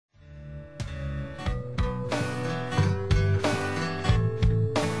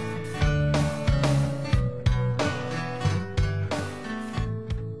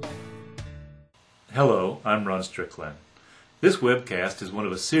Hello, I'm Ron Strickland. This webcast is one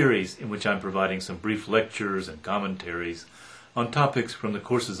of a series in which I'm providing some brief lectures and commentaries on topics from the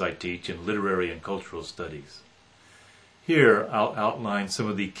courses I teach in literary and cultural studies. Here I'll outline some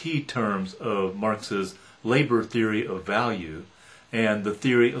of the key terms of Marx's labor theory of value and the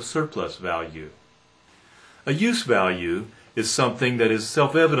theory of surplus value. A use value is something that is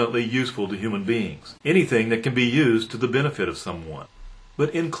self-evidently useful to human beings, anything that can be used to the benefit of someone.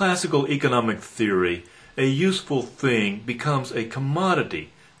 But in classical economic theory, a useful thing becomes a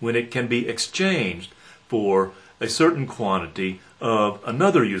commodity when it can be exchanged for a certain quantity of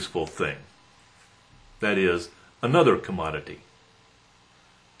another useful thing. That is, another commodity.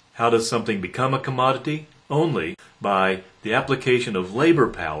 How does something become a commodity? Only by the application of labor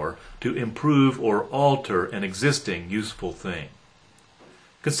power to improve or alter an existing useful thing.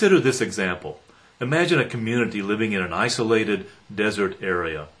 Consider this example. Imagine a community living in an isolated desert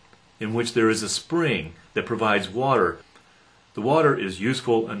area in which there is a spring that provides water. The water is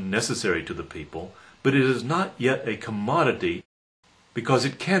useful and necessary to the people, but it is not yet a commodity because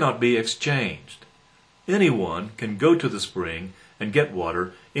it cannot be exchanged. Anyone can go to the spring and get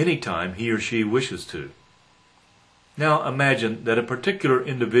water anytime he or she wishes to. Now imagine that a particular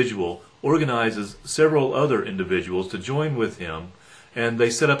individual organizes several other individuals to join with him, and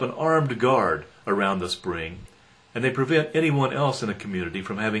they set up an armed guard around the spring, and they prevent anyone else in the community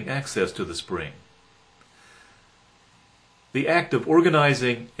from having access to the spring. The act of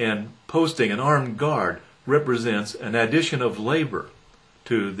organizing and posting an armed guard represents an addition of labor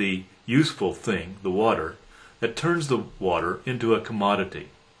to the useful thing, the water, that turns the water into a commodity.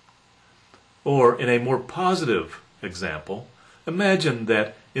 Or in a more positive example, imagine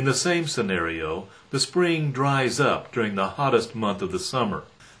that in the same scenario, the spring dries up during the hottest month of the summer.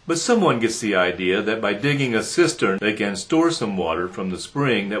 But someone gets the idea that by digging a cistern, they can store some water from the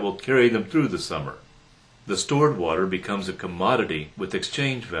spring that will carry them through the summer. The stored water becomes a commodity with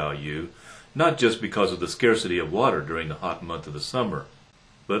exchange value, not just because of the scarcity of water during the hot month of the summer,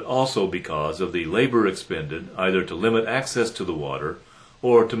 but also because of the labor expended either to limit access to the water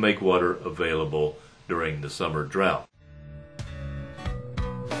or to make water available during the summer drought.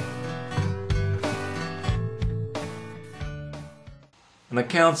 An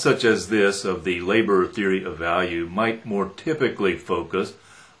account such as this of the labor theory of value might more typically focus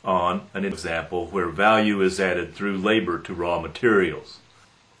on an example where value is added through labor to raw materials.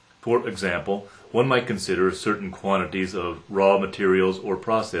 For example, one might consider certain quantities of raw materials or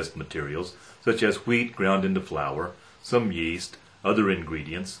processed materials, such as wheat ground into flour, some yeast, other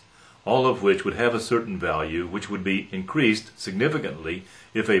ingredients, all of which would have a certain value which would be increased significantly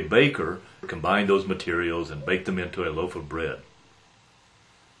if a baker combined those materials and baked them into a loaf of bread.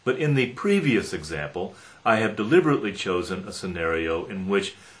 But in the previous example, I have deliberately chosen a scenario in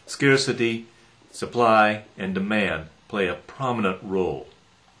which scarcity, supply, and demand play a prominent role,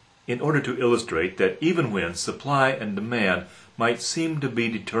 in order to illustrate that even when supply and demand might seem to be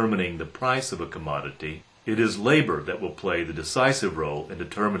determining the price of a commodity, it is labor that will play the decisive role in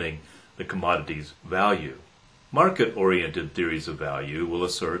determining the commodity's value. Market-oriented theories of value will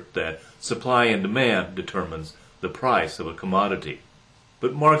assert that supply and demand determines the price of a commodity.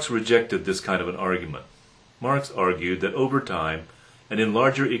 But Marx rejected this kind of an argument. Marx argued that over time, and in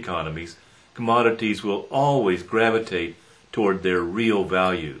larger economies, commodities will always gravitate toward their real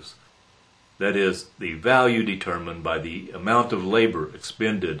values. That is, the value determined by the amount of labor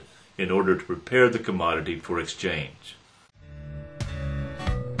expended in order to prepare the commodity for exchange.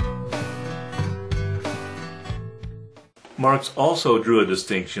 Marx also drew a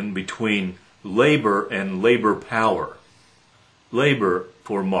distinction between labor and labor power. Labor,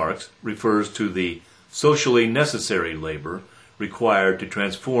 for Marx, refers to the socially necessary labor required to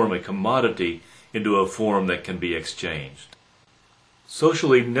transform a commodity into a form that can be exchanged.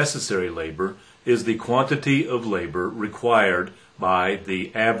 Socially necessary labor is the quantity of labor required by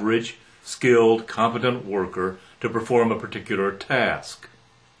the average, skilled, competent worker to perform a particular task.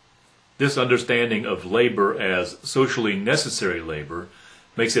 This understanding of labor as socially necessary labor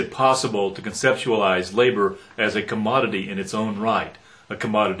makes it possible to conceptualize labor as a commodity in its own right, a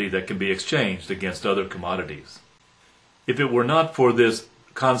commodity that can be exchanged against other commodities. If it were not for this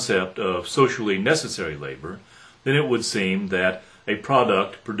concept of socially necessary labor, then it would seem that a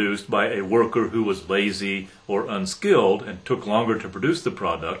product produced by a worker who was lazy or unskilled and took longer to produce the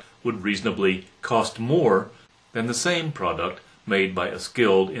product would reasonably cost more than the same product made by a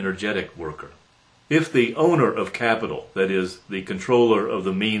skilled, energetic worker. If the owner of capital, that is, the controller of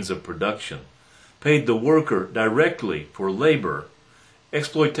the means of production, paid the worker directly for labor,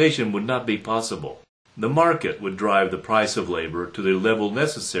 exploitation would not be possible. The market would drive the price of labor to the level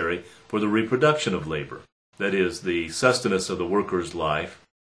necessary for the reproduction of labor, that is, the sustenance of the worker's life,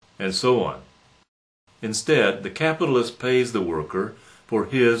 and so on. Instead, the capitalist pays the worker for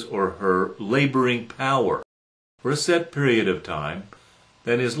his or her laboring power for a set period of time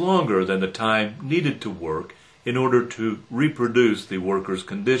that is longer than the time needed to work in order to reproduce the worker's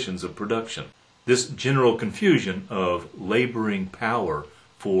conditions of production. This general confusion of laboring power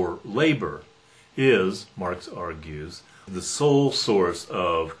for labor is, Marx argues, the sole source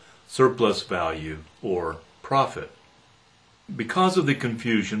of surplus value or profit. Because of the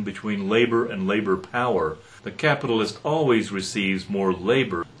confusion between labor and labor power, the capitalist always receives more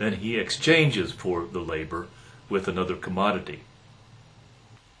labor than he exchanges for the labor with another commodity.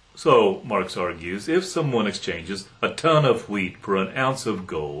 So, Marx argues, if someone exchanges a ton of wheat for an ounce of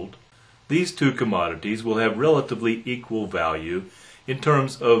gold, these two commodities will have relatively equal value in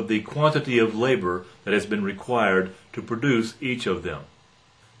terms of the quantity of labor that has been required to produce each of them.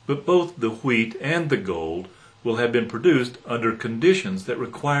 But both the wheat and the gold will have been produced under conditions that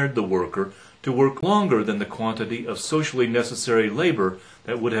required the worker to work longer than the quantity of socially necessary labor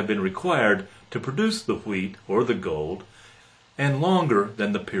that would have been required to produce the wheat or the gold, and longer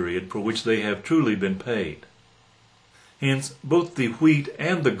than the period for which they have truly been paid. Hence, both the wheat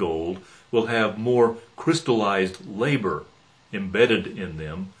and the gold will have more crystallized labor embedded in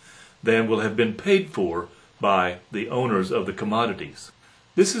them than will have been paid for by the owners of the commodities.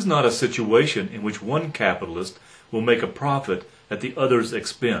 This is not a situation in which one capitalist will make a profit at the other's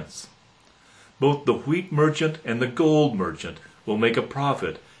expense. Both the wheat merchant and the gold merchant will make a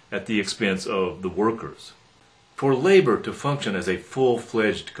profit at the expense of the workers. For labor to function as a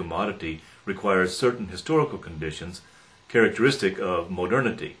full-fledged commodity requires certain historical conditions characteristic of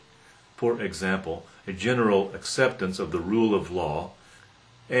modernity. For example, a general acceptance of the rule of law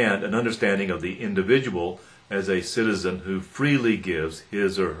and an understanding of the individual as a citizen who freely gives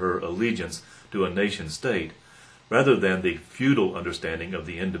his or her allegiance to a nation-state, rather than the feudal understanding of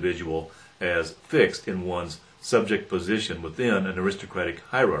the individual as fixed in one's subject position within an aristocratic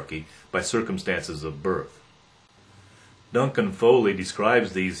hierarchy by circumstances of birth. Duncan Foley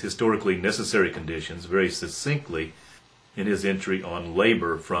describes these historically necessary conditions very succinctly in his entry on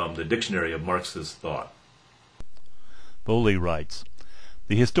labor from the Dictionary of Marxist Thought. Foley writes,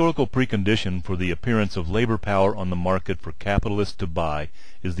 "The historical precondition for the appearance of labor power on the market for capitalists to buy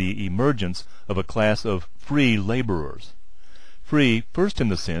is the emergence of a class of free laborers. Free, first in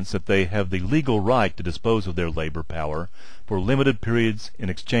the sense that they have the legal right to dispose of their labor power for limited periods in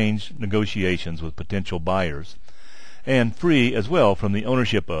exchange negotiations with potential buyers, and free as well from the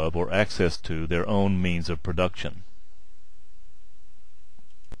ownership of or access to their own means of production."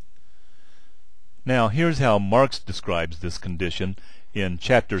 Now here's how Marx describes this condition in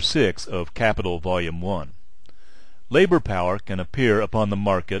Chapter 6 of Capital Volume 1. Labor power can appear upon the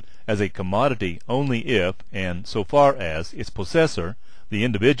market as a commodity only if, and so far as, its possessor, the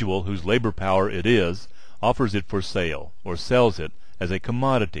individual whose labor power it is, offers it for sale, or sells it as a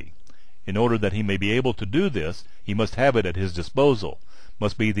commodity. In order that he may be able to do this, he must have it at his disposal,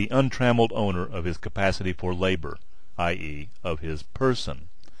 must be the untrammeled owner of his capacity for labor, i.e., of his person.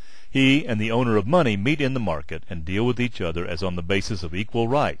 He and the owner of money meet in the market and deal with each other as on the basis of equal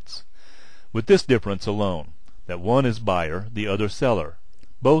rights, with this difference alone, that one is buyer, the other seller,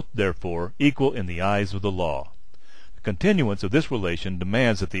 both, therefore, equal in the eyes of the law. The continuance of this relation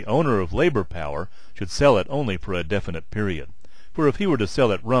demands that the owner of labor power should sell it only for a definite period. For if he were to sell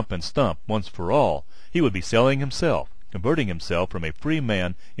it rump and stump once for all, he would be selling himself, converting himself from a free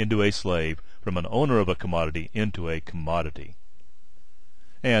man into a slave, from an owner of a commodity into a commodity.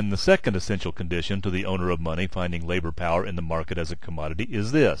 And the second essential condition to the owner of money finding labor power in the market as a commodity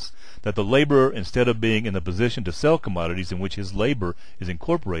is this, that the laborer, instead of being in the position to sell commodities in which his labor is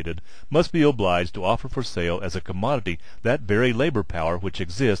incorporated, must be obliged to offer for sale as a commodity that very labor power which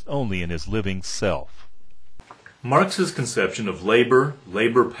exists only in his living self. Marx's conception of labor,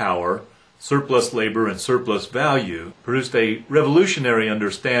 labor power, surplus labor, and surplus value produced a revolutionary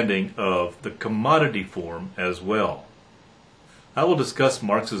understanding of the commodity form as well. I will discuss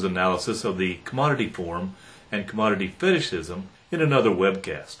Marx's analysis of the commodity form and commodity fetishism in another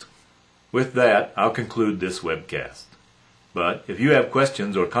webcast. With that, I'll conclude this webcast. But if you have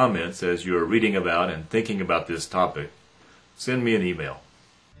questions or comments as you're reading about and thinking about this topic, send me an email.